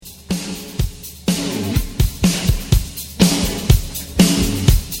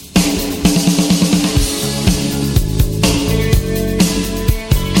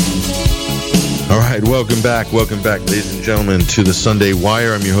Welcome back, ladies and gentlemen, to the Sunday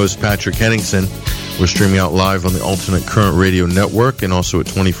Wire. I'm your host, Patrick Henningsen. We're streaming out live on the Alternate Current Radio Network and also at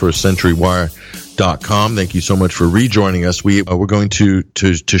 21stCenturyWire.com. Thank you so much for rejoining us. We're going to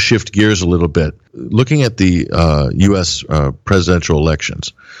shift gears a little bit, looking at the U.S. Presidential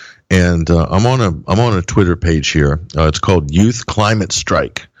elections. And I'm on a Twitter page here. It's called Youth Climate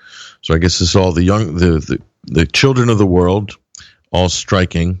Strike. So I guess this is all the children of the world all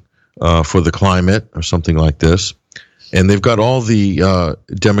striking for the climate or something like this. And they've got all the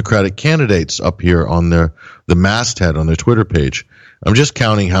Democratic candidates up here on the masthead on their Twitter page. I'm just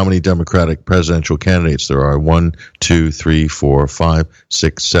counting how many Democratic presidential candidates there are. 1, 2, 3, 4, 5,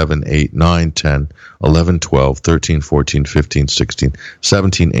 6, 7, 8, 9, 10, 11, 12, 13, 14, 15, 16,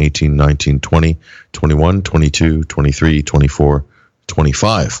 17, 18, 19, 20, 21, 22, 23, 24,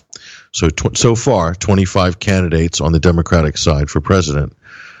 25. So far, 25 candidates on the Democratic side for president.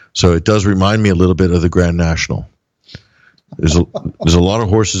 So it does remind me a little bit of the Grand National. There's a lot of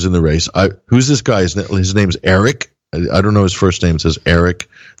horses in the race. Who's this guy? His name's Eric. I don't know his first name. It says Eric.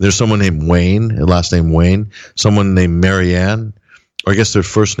 There's someone named Wayne, last name Wayne. Someone named Marianne. Or I guess their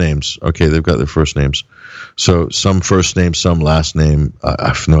first names. Okay, they've got their first names. So some first name, some last name. I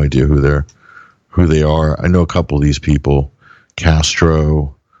have no idea who they are. I know a couple of these people.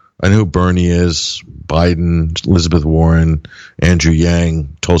 Castro. I know who Bernie is. Biden, Elizabeth Warren, Andrew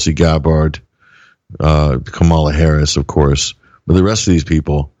Yang, Tulsi Gabbard, Kamala Harris, of course. But the rest of these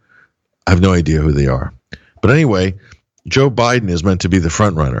people, I have no idea who they are. But anyway, Joe Biden is meant to be the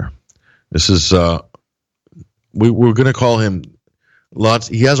front runner. This is we're going to call him lots.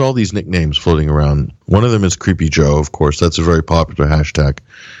 He has all these nicknames floating around. One of them is Creepy Joe, of course. That's a very popular hashtag.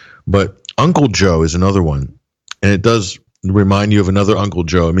 But Uncle Joe is another one, and it does remind you of another Uncle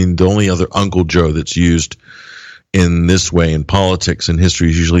Joe. I mean, the only other Uncle Joe that's used in this way in politics and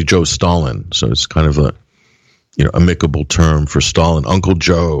history is usually Joe Stalin. So it's kind of a amicable term for Stalin. Uncle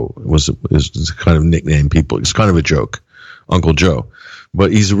Joe is kind of nickname people. It's kind of a joke, Uncle Joe.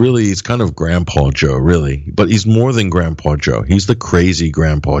 But he's kind of Grandpa Joe, really. But he's more than Grandpa Joe. He's the crazy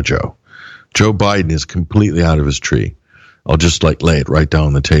Grandpa Joe. Joe Biden is completely out of his tree. I'll just lay it right down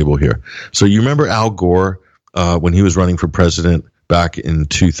on the table here. So you remember Al Gore when he was running for president back in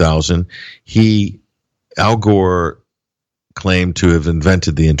 2000? Al Gore claimed to have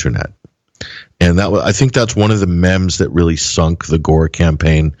invented the internet. And I think that's one of the memes that really sunk the Gore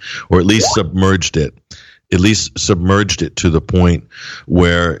campaign, or at least submerged it to the point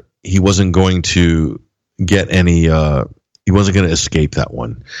where he wasn't going to get any, he wasn't going to escape that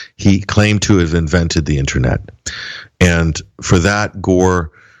one. He claimed to have invented the internet. And for that,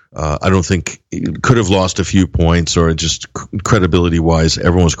 Gore, I don't think it could have lost a few points, or just credibility wise,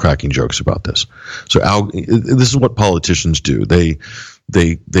 everyone was cracking jokes about this. So this is what politicians do. They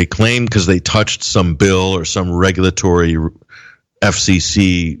claim because they touched some bill or some regulatory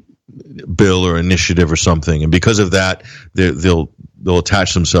FCC bill or initiative or something, and because of that, they'll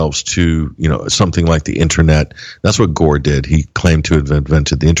attach themselves to something like the internet. That's what Gore did. He claimed to have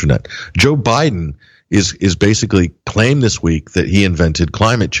invented the internet. Joe Biden is basically claimed this week that he invented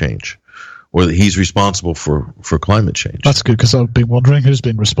climate change, or that he's responsible for climate change. That's good, because I've been wondering who's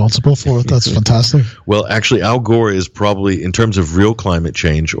been responsible for it. That's fantastic. Well, actually, Al Gore is probably, in terms of real climate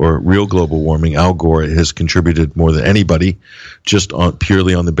change or real global warming, Al Gore has contributed more than anybody, just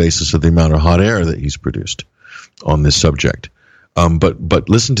purely on the basis of the amount of hot air that he's produced on this subject. But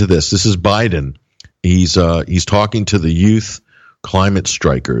listen to this. This is Biden. He's talking to the youth climate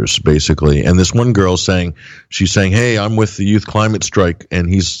strikers, basically, and this one girl she's saying, "Hey, I'm with the youth climate strike," and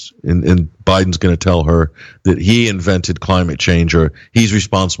Biden's going to tell her that he invented climate change, or he's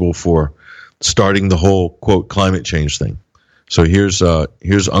responsible for starting the whole quote climate change thing. So here's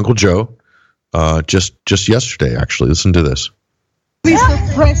Uncle Joe, just yesterday, actually. Listen to this.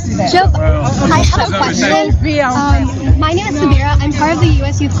 Mr. President. Joe, I have a question. My name is Sabira. I'm part of the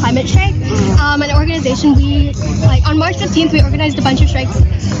U.S. Youth Climate Strike, an organization. On March 15th, we organized a bunch of strikes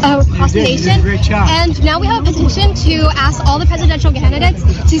across the nation. And now we have a petition to ask all the presidential candidates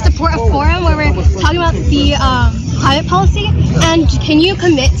to support a forum where we're talking about the climate policy. And can you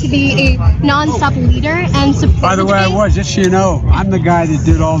commit to be a non-stop leader and support? By the way, just so you know, I'm the guy that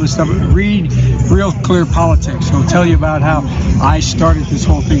did all this stuff. Read Real Clear Politics. He'll tell you about how I started this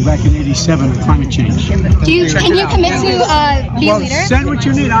whole thing back in '87 with climate change. Can you commit to be a leader? Send what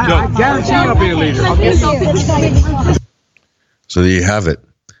you need. I guarantee I'll be a leader. So there you have it.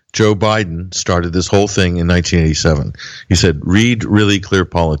 Joe Biden started this whole thing in 1987. He said, "Read Really Clear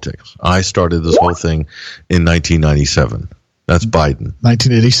Politics." I started this whole thing in 1997. That's Biden.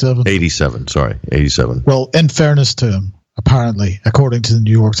 1987. 87. Sorry, 87. Well, in fairness to him, apparently, according to the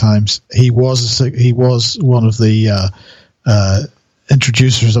New York Times, he was one of the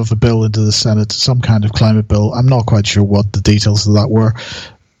introducers of a bill into the Senate, some kind of climate bill. I'm not quite sure what the details of that were.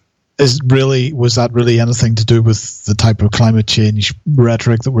 Was that really anything to do with the type of climate change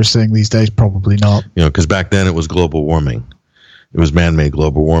rhetoric that we're seeing these days? Probably not. Because back then it was global warming. It was man-made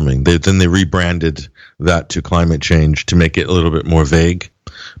global warming. Then they rebranded that to climate change to make it a little bit more vague.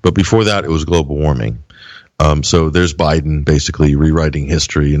 But before that, it was global warming. So there's Biden basically rewriting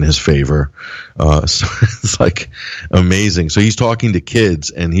history in his favor. So it's like amazing. So he's talking to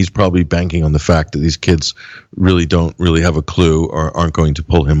kids, and he's probably banking on the fact that these kids really don't really have a clue or aren't going to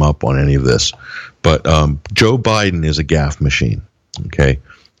pull him up on any of this. But Joe Biden is a gaffe machine. Okay.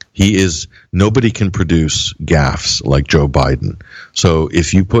 Nobody can produce gaffes like Joe Biden. So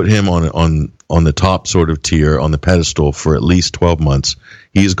if you put him on the top sort of tier, on the pedestal for at least 12 months,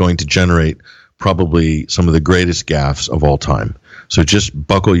 he is going to generate probably some of the greatest gaffes of all time. So just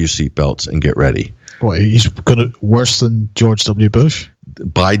buckle your seatbelts and get ready. Boy, he's worse than George W. Bush?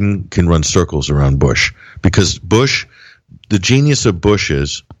 Biden can run circles around Bush because Bush, the genius of Bush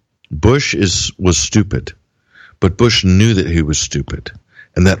was stupid, but Bush knew that he was stupid.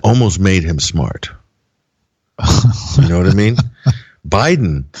 And that almost made him smart. You know what I mean?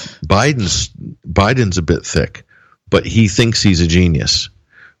 Biden's a bit thick, but he thinks he's a genius,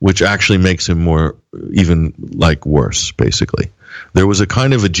 which actually makes him worse, basically. There was a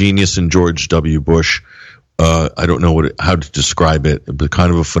kind of a genius in George W. Bush. I don't know how to describe it, but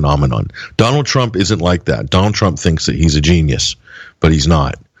kind of a phenomenon. Donald Trump isn't like that. Donald Trump thinks that he's a genius, but he's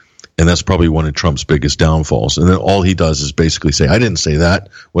not. And that's probably one of Trump's biggest downfalls. And then all he does is basically say, I didn't say that.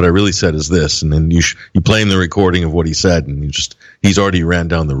 What I really said is this. And then you play him the recording of what he said, and he's already ran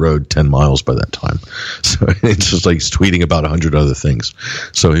down the road 10 miles by that time. So it's just like he's tweeting about 100 other things.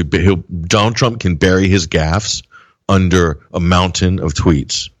 So Donald Trump can bury his gaffes under a mountain of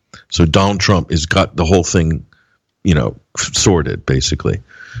tweets. So Donald Trump has got the whole thing, sorted, basically.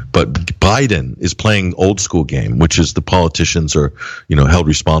 But Biden is playing old school game, which is the politicians are, held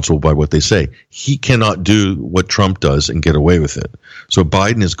responsible by what they say. He cannot do what Trump does and get away with it. So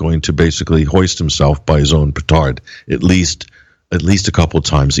Biden is going to basically hoist himself by his own petard at least a couple of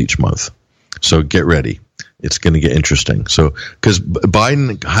times each month. So get ready. It's going to get interesting. So because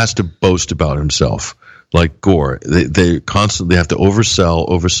Biden has to boast about himself. Like Gore, they constantly have to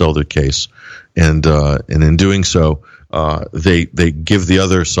oversell their case, and in doing so, they give the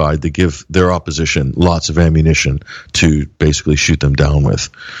other side, they give their opposition lots of ammunition to basically shoot them down with.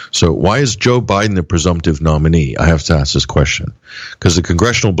 So why is Joe Biden the presumptive nominee? I have to ask this question because the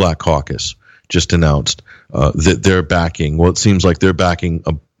Congressional Black Caucus just announced that they're backing. Well, it seems like they're backing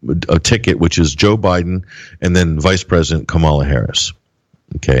a ticket, which is Joe Biden and then Vice President Kamala Harris.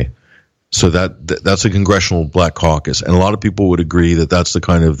 Okay. So that's a Congressional Black Caucus, and a lot of people would agree that that's the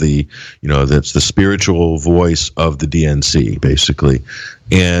kind of that's the spiritual voice of the DNC, basically.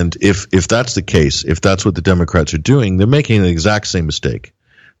 And if that's the case, if that's what the Democrats are doing, they're making the exact same mistake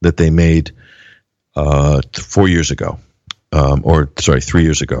that they made 3 years ago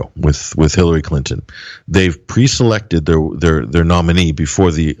with Hillary Clinton. They've pre-selected their nominee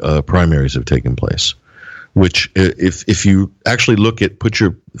before the primaries have taken place. Which, if you actually put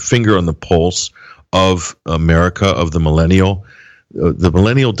your finger on the pulse of America, of the millennial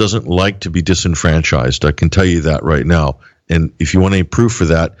doesn't like to be disenfranchised. I can tell you that right now. And if you want any proof for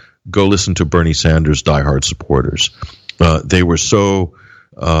that, go listen to Bernie Sanders' diehard supporters. They were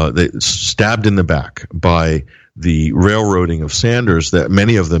they stabbed in the back by the railroading of Sanders that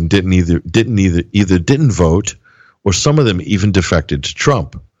many of them didn't vote, or some of them even defected to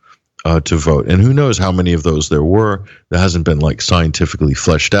Trump. To vote. And who knows how many of those there were. That hasn't been scientifically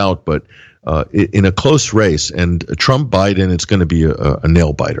fleshed out, but in a close race, and Trump-Biden, it's going to be a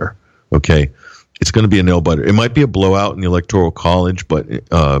nail biter. Okay. It's going to be a nail biter. It might be a blowout in the Electoral College, but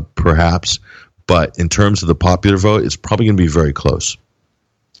perhaps, but in terms of the popular vote, it's probably going to be very close.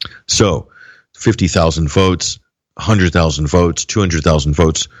 So 50,000 votes, 100,000 votes, 200,000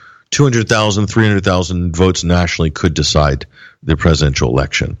 votes, 200,000, 300,000 votes nationally could decide the presidential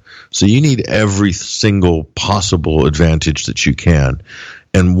election. So you need every single possible advantage that you can.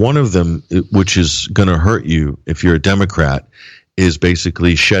 And one of them, which is going to hurt you if you're a Democrat, is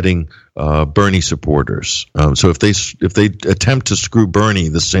basically shedding Bernie supporters. So if they attempt to screw Bernie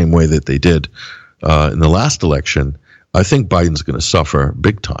the same way that they did in the last election, I think Biden's going to suffer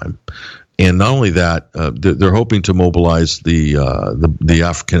big time. And not only that, they're hoping to mobilize the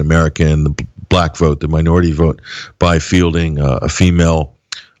African American, the black vote, the minority vote, by fielding a female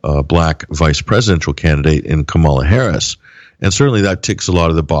black vice presidential candidate in Kamala Harris. And certainly that ticks a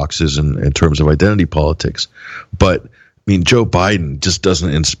lot of the boxes in terms of identity politics. But mean, Joe Biden just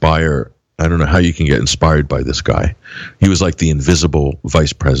doesn't inspire. I don't know how you can get inspired by this guy. He was like the invisible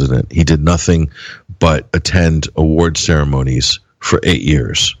vice president. He did nothing but attend award ceremonies for 8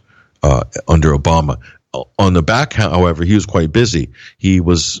 years under Obama. On the back, however, he was quite busy. He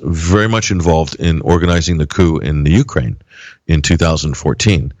was very much involved in organizing the coup in the Ukraine in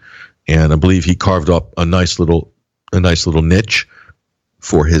 2014, and I believe he carved up a nice little niche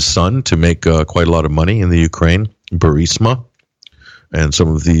for his son to make quite a lot of money in the Ukraine, Burisma, and some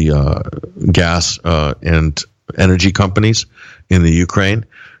of the gas and energy companies in the Ukraine.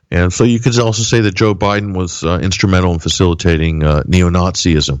 And so you could also say that Joe Biden was instrumental in facilitating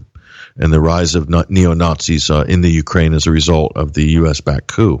neo-Nazism and the rise of neo-Nazis in the Ukraine as a result of the U.S.-backed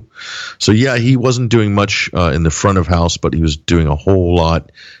coup. So, yeah, he wasn't doing much in the front of house, but he was doing a whole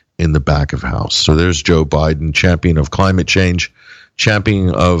lot in the back of house. So there's Joe Biden, champion of climate change,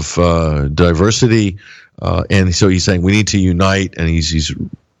 champion of diversity, and so he's saying we need to unite, and he's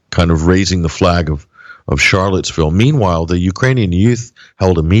kind of raising the flag of Charlottesville. Meanwhile, the Ukrainian youth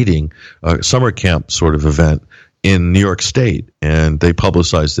held a meeting, a summer camp sort of event in New York State, and they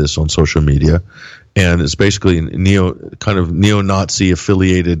publicized this on social media, and it's basically a neo-Nazi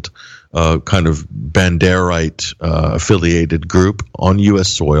affiliated kind of Banderite affiliated group on U.S.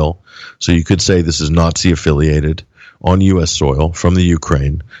 soil. So you could say this is Nazi affiliated on U.S. soil from the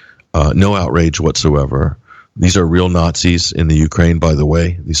Ukraine. No outrage whatsoever. These are real Nazis in the Ukraine, by the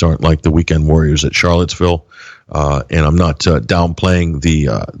way. These aren't like the weekend warriors at Charlottesville. And I'm not downplaying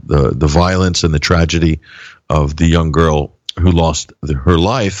the violence and the tragedy of the young girl who lost her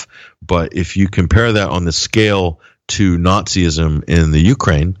life. But if you compare that on the scale to Nazism in the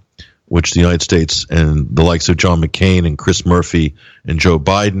Ukraine, which the United States and the likes of John McCain and Chris Murphy and Joe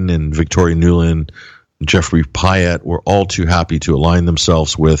Biden and Victoria Nuland, Jeffrey Pyatt were all too happy to align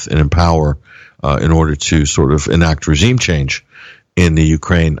themselves with and empower in order to sort of enact regime change in the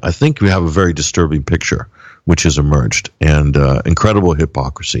Ukraine, I think we have a very disturbing picture which has emerged, and incredible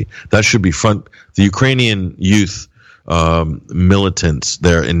hypocrisy. That should be the Ukrainian youth militants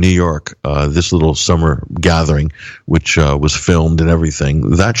there in New York, this little summer gathering, which was filmed and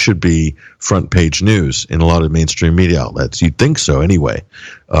everything, that should be front page news in a lot of mainstream media outlets. You'd think so anyway.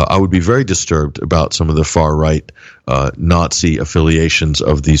 I would be very disturbed about some of the far right Nazi affiliations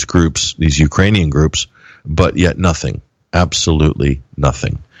of these groups, these Ukrainian groups, but yet nothing, absolutely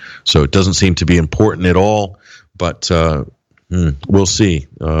nothing. So it doesn't seem to be important at all, but we'll see.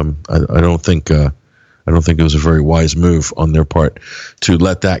 I don't think it was a very wise move on their part to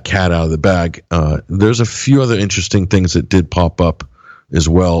let that cat out of the bag. There's a few other interesting things that did pop up as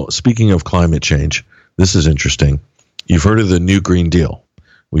well. Speaking of climate change, this is interesting. You've heard of the New Green Deal.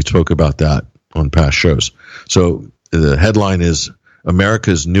 We spoke about that on past shows. So the headline is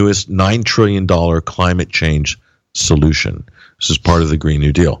America's newest $9 trillion climate change solution. This is part of the Green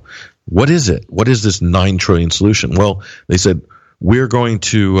New Deal. What is it? What is this $9 trillion solution? Well, they said, we're going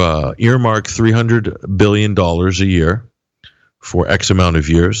to earmark $300 billion a year for X amount of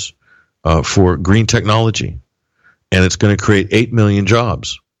years for green technology, and it's going to create 8 million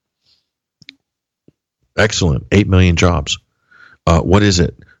jobs. Excellent, 8 million jobs. What is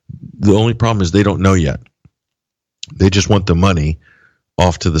it? The only problem is they don't know yet. They just want the money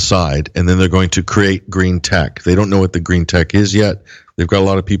off to the side, and then they're going to create green tech. They don't know what the green tech is yet. They've got a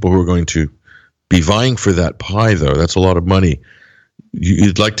lot of people who are going to be vying for that pie, though. That's a lot of money.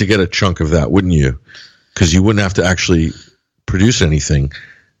 You'd like to get a chunk of that, wouldn't you? Because you wouldn't have to actually produce anything,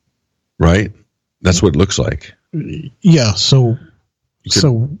 right? That's what it looks like. Yeah, so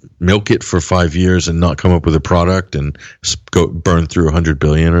milk it for 5 years and not come up with a product and go burn through 100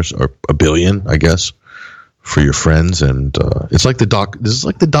 billion or a billion, I guess, for your friends. And it's like this is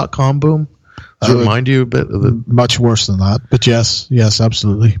like the .com boom. Does it remind you a bit of the much worse than that? But yes,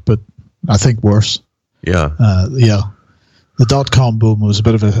 absolutely. But I think worse. Yeah. The .com boom was a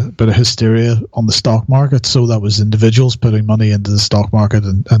bit of hysteria on the stock market. So that was individuals putting money into the stock market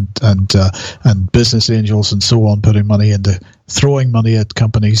and business angels and so on throwing money at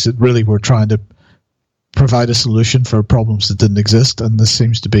companies that really were trying to provide a solution for problems that didn't exist. And this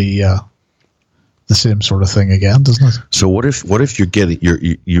seems to be the same sort of thing again, doesn't it? So what if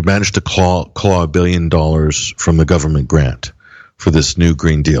you managed to claw $1 billion from the government grant for this new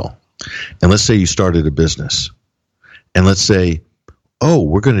Green Deal, and let's say you started a business. And let's say,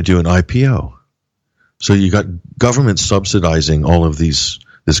 we're going to do an IPO. So you got government subsidizing all of this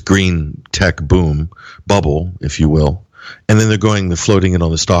green tech bubble, if you will. And then they're floating it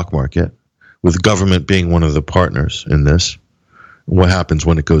on the stock market with government being one of the partners in this. What happens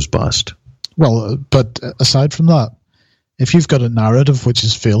when it goes bust? Well, but aside from that, if you've got a narrative which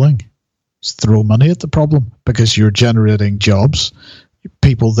is failing, throw money at the problem because you're generating jobs.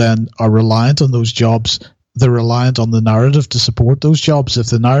 People then are reliant on those jobs. They're reliant on the narrative to support those jobs. If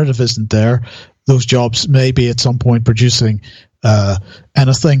the narrative isn't there, those jobs may be at some point producing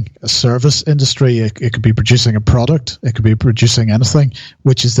anything, a service industry. It could be producing a product. It could be producing anything,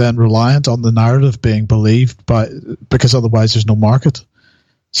 which is then reliant on the narrative being believed because otherwise there's no market.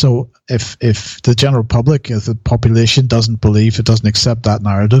 So if the general public, if the population doesn't believe, it doesn't accept that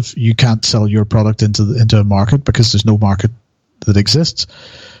narrative, you can't sell your product into a market because there's no market that exists.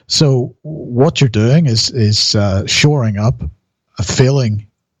 So what you're doing is shoring up a failing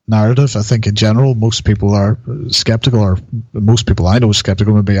narrative. I think in general, most people are skeptical, or most people I know are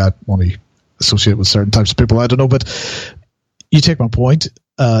skeptical. Maybe I only associate with certain types of people. I don't know, but you take my point.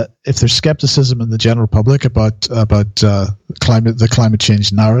 If there's skepticism in the general public about the climate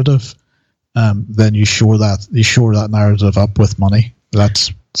change narrative, then you shore that narrative up with money.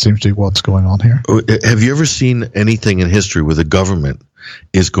 That seems to be what's going on here. Have you ever seen anything in history where the government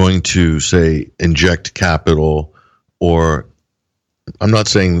is going to, say, inject capital, or I'm going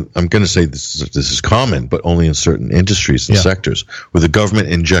to say this is common, but only in certain industries and sectors, where the government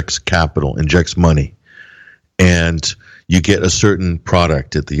injects capital, injects money, and you get a certain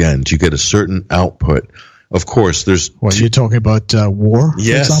product at the end. You get a certain output. Of course, there's... What, you're talking about war?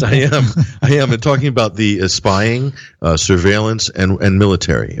 Yes, I am. I'm talking about the spying, surveillance, and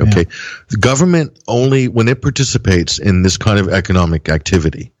military. Okay, the government only, when it participates in this kind of economic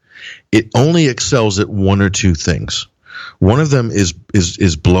activity, it only excels at one or two things. One of them is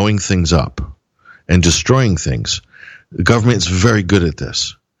blowing things up and destroying things. The government is very good at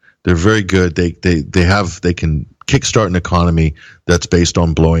this. They're very good. They can kickstart an economy that's based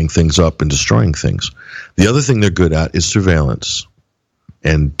on blowing things up and destroying things. The other thing they're good at is surveillance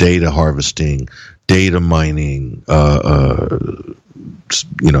and data harvesting, data mining,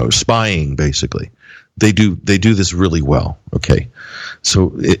 spying. Basically, they do this really well. Okay,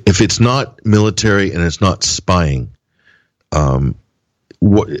 so if it's not military and it's not spying,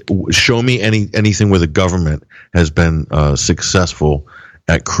 show me anything where the government has been successful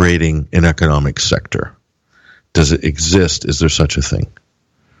at creating an economic sector. Does it exist? Is there such a thing?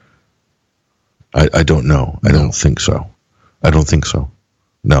 I don't know. No. I don't think so.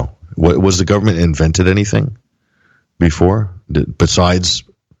 No. Was the government invented anything before besides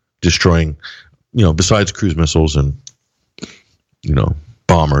destroying, besides cruise missiles and,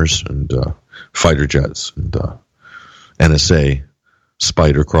 bombers and fighter jets and NSA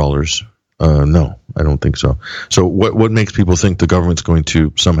spider crawlers? No, I don't think so. So what makes people think the government's going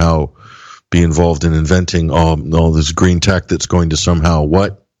to somehow be involved in inventing all this green tech that's going to somehow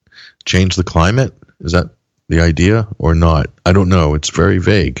change the climate? Is that the idea or not? I don't know. It's very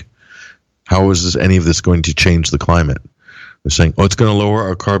vague. How is any of this going to change the climate? They're saying, it's going to lower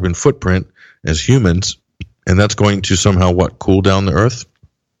our carbon footprint as humans, and that's going to somehow cool down the Earth?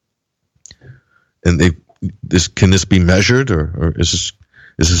 And can this be measured, or is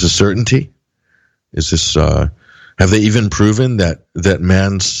this a certainty? Is this have they even proven that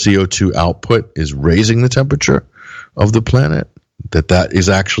man's CO2 output is raising the temperature of the planet? That is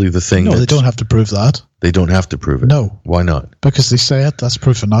actually the thing? No, they don't have to prove that. They don't have to prove it. No, why not? Because they say it. That's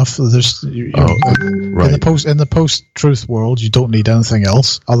proof enough. There's right. In the post-truth world, you don't need anything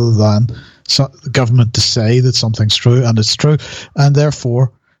else other than the government to say that something's true, and it's true, and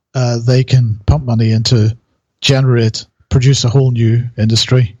therefore they can pump money into produce a whole new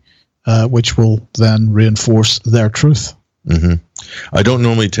industry, which will then reinforce their truth. Mm-hmm. I don't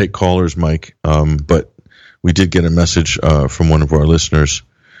normally take callers, Mike, but we did get a message from one of our listeners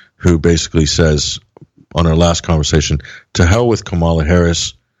who basically says, on our last conversation, to hell with Kamala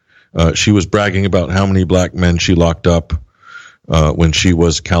Harris. She was bragging about how many black men she locked up when she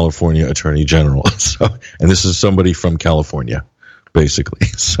was California Attorney General. And this is somebody from California, basically.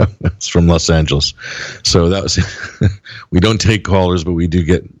 So it's from Los Angeles. So that was we don't take callers, but we do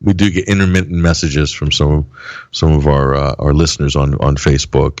get intermittent messages from some of our listeners on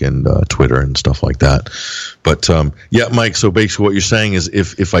Facebook and Twitter and stuff like that. But Mike. So basically, what you're saying is,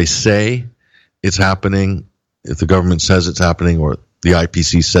 if I say it's happening, if the government says it's happening, or the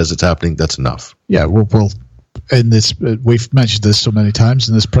IPC says it's happening, that's enough. Yeah. Well. In this, we've mentioned this so many times.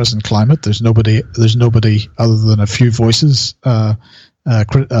 In this present climate, there's nobody other than a few voices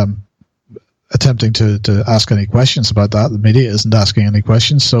attempting to ask any questions about that. The media isn't asking any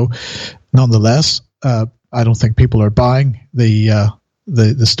questions. So, nonetheless, I don't think people are buying the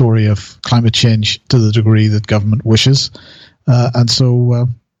story of climate change to the degree that government wishes, and so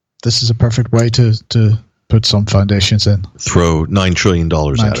this is a perfect way to put some foundations in. Throw $9 trillion at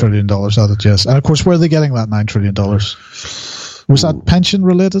it. $9 trillion at it, yes. And of course, where are they getting that $9 trillion? Was that pension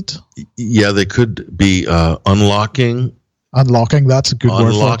related? Yeah, they could be unlocking. Unlocking. That's a good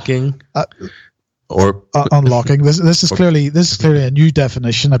word. Unlocking. Or unlocking. This is clearly a new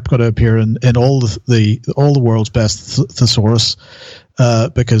definition that's going to appear in all the world's best thesaurus,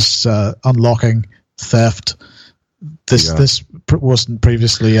 because unlocking, theft. This wasn't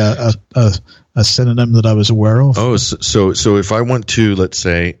previously a synonym that I was aware of. Oh, so if I want to, let's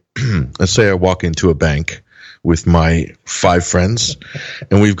say I walk into a bank with my 5 friends,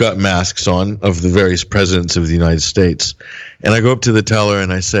 and we've got masks on of the various presidents of the United States, and I go up to the teller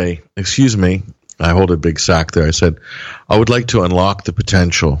and I say, "Excuse me," I hold a big sack there. I said, "I would like to unlock the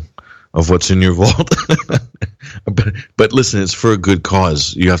potential of what's in your vault." but listen, it's for a good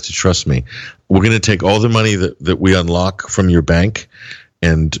cause. You have to trust me. We're going to take all the money that we unlock from your bank,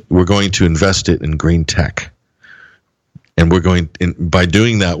 and we're going to invest it in green tech. And by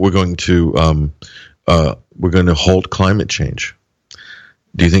doing that, we're going to halt climate change.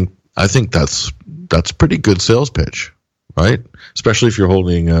 Do you think? I think that's pretty good sales pitch, right? Especially if you're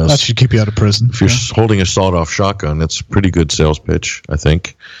holding that should keep you out of prison. If you're holding a sawed-off shotgun, that's a pretty good sales pitch, I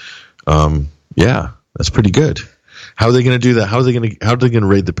think. Yeah, that's pretty good. How are they going to do that? How are they going to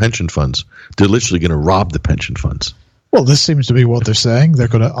raid the pension funds? They're literally going to rob the pension funds. Well, this seems to be what they're saying. They're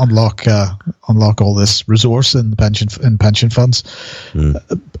going to unlock all this resource in pension funds.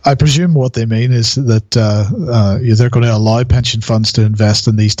 I presume what they mean is that they're going to allow pension funds to invest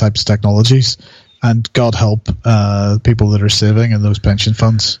in these types of technologies, and God help people that are saving in those pension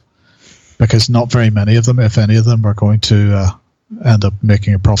funds, because not very many of them, if any of them, are going to end up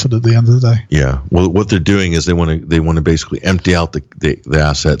making a profit at the end of the day. Yeah. Well, what they're doing is they want to basically empty out the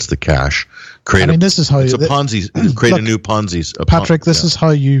assets, the cash. This is how it's a Ponzi. Create a new Ponzi. Patrick, this is how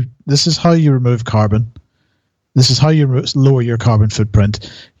you remove carbon. This is how you lower your carbon footprint.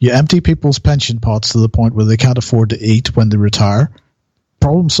 You empty people's pension pots to the point where they can't afford to eat when they retire.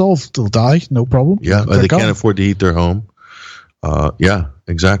 Problem solved. They'll die. No problem. Yeah, they can't afford to heat their home. Yeah,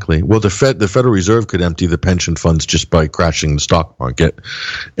 exactly. Well, the Federal Reserve could empty the pension funds just by crashing the stock market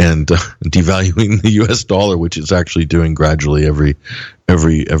and devaluing the U.S. dollar, which it's actually doing gradually every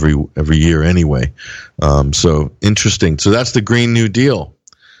year anyway. So interesting. So that's the Green New Deal.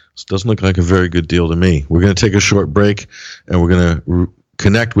 This doesn't look like a very good deal to me. We're going to take a short break, and we're going to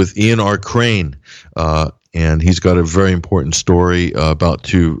connect with Ian R. Crane, and he's got a very important story about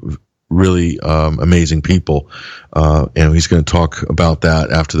 2 really amazing people, and he's going to talk about that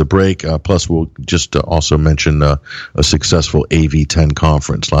after the break. Plus, we'll just also mention a successful AV10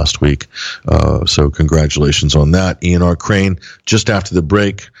 conference last week. So congratulations on that. Ian R. Crane, just after the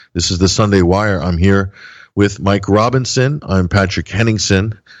break. This is the Sunday Wire. I'm here with Mike Robinson. I'm Patrick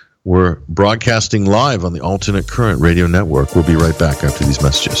Henningsen. We're broadcasting live on the Alternate Current Radio Network. We'll be right back after these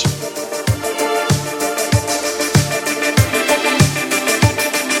messages.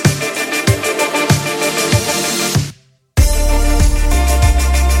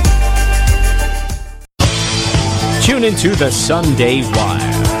 Tune into the Sunday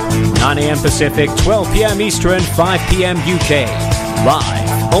Wire. 9 a.m. Pacific, 12 p.m. Eastern, 5 p.m. UK.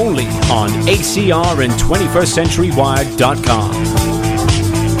 Live only on ACR and 21stCenturyWire.com.